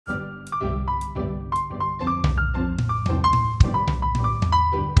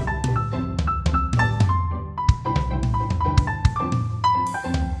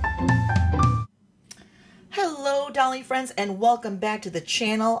friends, and welcome back to the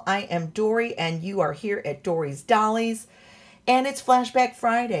channel. I am Dory and you are here at Dory's Dollies, and it's Flashback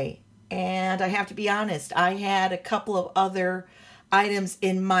Friday. And I have to be honest, I had a couple of other items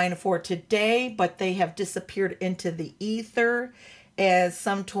in mind for today, but they have disappeared into the ether, as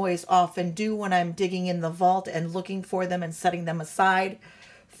some toys often do when I'm digging in the vault and looking for them and setting them aside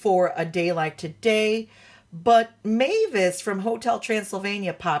for a day like today. But Mavis from Hotel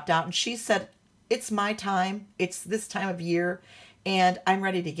Transylvania popped out and she said, it's my time. It's this time of year and I'm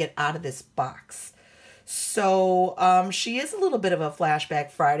ready to get out of this box. So she is a little bit of a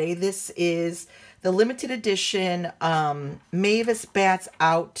Flashback Friday. This is the limited edition Mavis Bats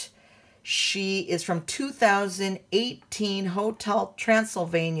Out. She is from 2018 Hotel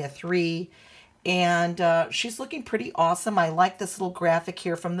Transylvania 3. And she's looking pretty awesome. I like this little graphic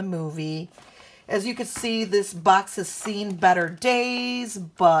here from the movie. As you can see, this box has seen better days,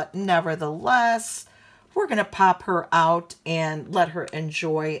 but nevertheless, we're going to pop her out and let her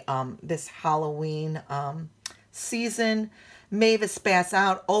enjoy this Halloween season. Mavis Bats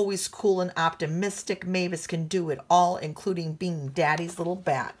Out, always cool and optimistic. Mavis can do it all, including being Daddy's little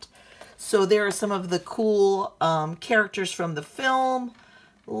bat. So there are some of the cool characters from the film.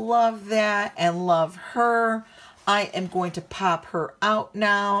 Love that and love her. I am going to pop her out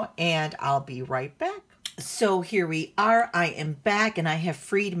now and I'll be right back. So here we are. I am back and I have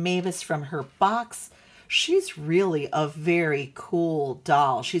freed Mavis from her box. She's really a very cool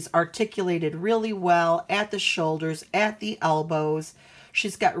doll. She's articulated really well at the shoulders, at the elbows.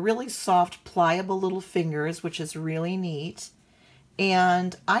 She's got really soft, pliable little fingers, which is really neat.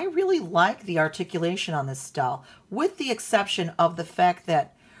 And I really like the articulation on this doll, with the exception of the fact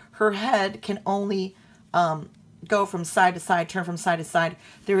that her head can only go from side to side, turn from side to side.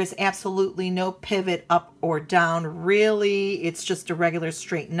 There is absolutely no pivot up or down. Really, it's just a regular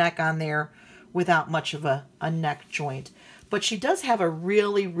straight neck on there without much of a neck joint. But she does have a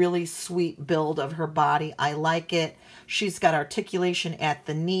really, really sweet build of her body. I like it. She's got articulation at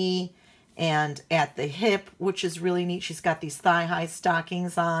the knee and at the hip, which is really neat. She's got these thigh-high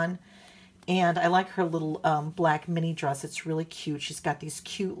stockings on. And I like her little black mini dress. It's really cute. She's got these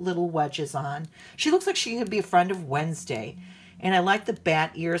cute little wedges on. She looks like she could be a friend of Wednesday. And I like the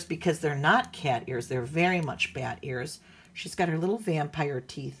bat ears because they're not cat ears. They're very much bat ears. She's got her little vampire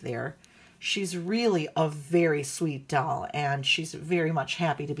teeth there. She's really a very sweet doll. And she's very much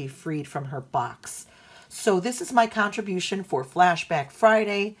happy to be freed from her box. So this is my contribution for Flashback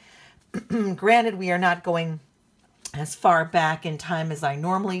Friday. Granted, we are not going as far back in time as I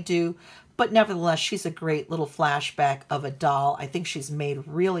normally do. But nevertheless, she's a great little flashback of a doll. I think she's made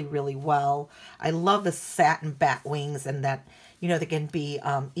really, really well. I love the satin bat wings and that, you know, they can be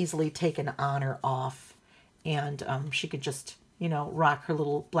easily taken on or off. And she could just, you know, rock her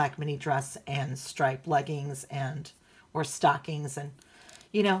little black mini dress and striped leggings and or stockings and,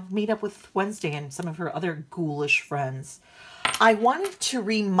 you know, meet up with Wednesday and some of her other ghoulish friends. I wanted to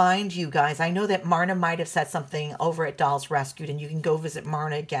remind you guys, I know that Marna might have said something over at Dolls Rescued, and you can go visit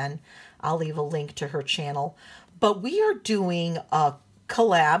Marna again. I'll leave a link to her channel. But we are doing a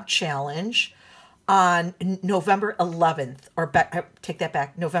collab challenge on November 11th, or take that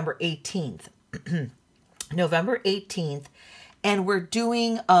back, November 18th. November 18th. And we're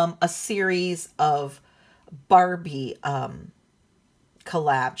doing a series of Barbie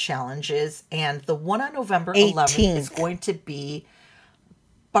collab challenges, and the one on November 11th is going to be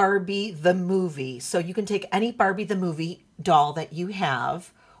Barbie the movie. So you can take any Barbie the movie doll that you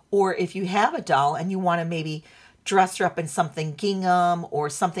have, or if you have a doll and you want to maybe dress her up in something gingham or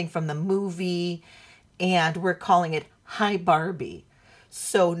something from the movie, and we're calling it Hi Barbie.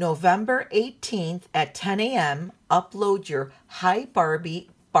 So November 18th at 10 a.m. upload your Hi Barbie,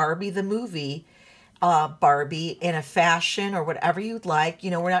 Barbie the movie, Barbie in a fashion or whatever you'd like.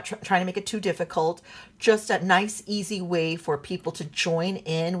 You know, we're not trying to make it too difficult. Just a nice, easy way for people to join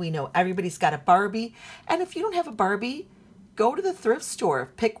in. We know everybody's got a Barbie. And if you don't have a Barbie, go to the thrift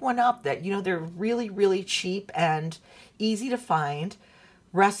store. Pick one up that, you know, they're really, really cheap and easy to find.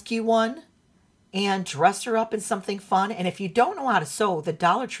 Rescue one and dress her up in something fun. And if you don't know how to sew, the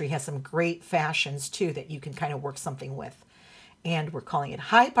Dollar Tree has some great fashions too that you can kind of work something with. And we're calling it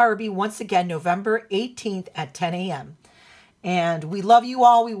Hi Barbie, once again, November 18th at 10 a.m. And we love you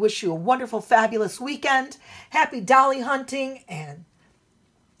all. We wish you a wonderful, fabulous weekend. Happy dolly hunting, and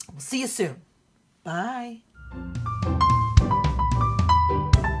we'll see you soon. Bye.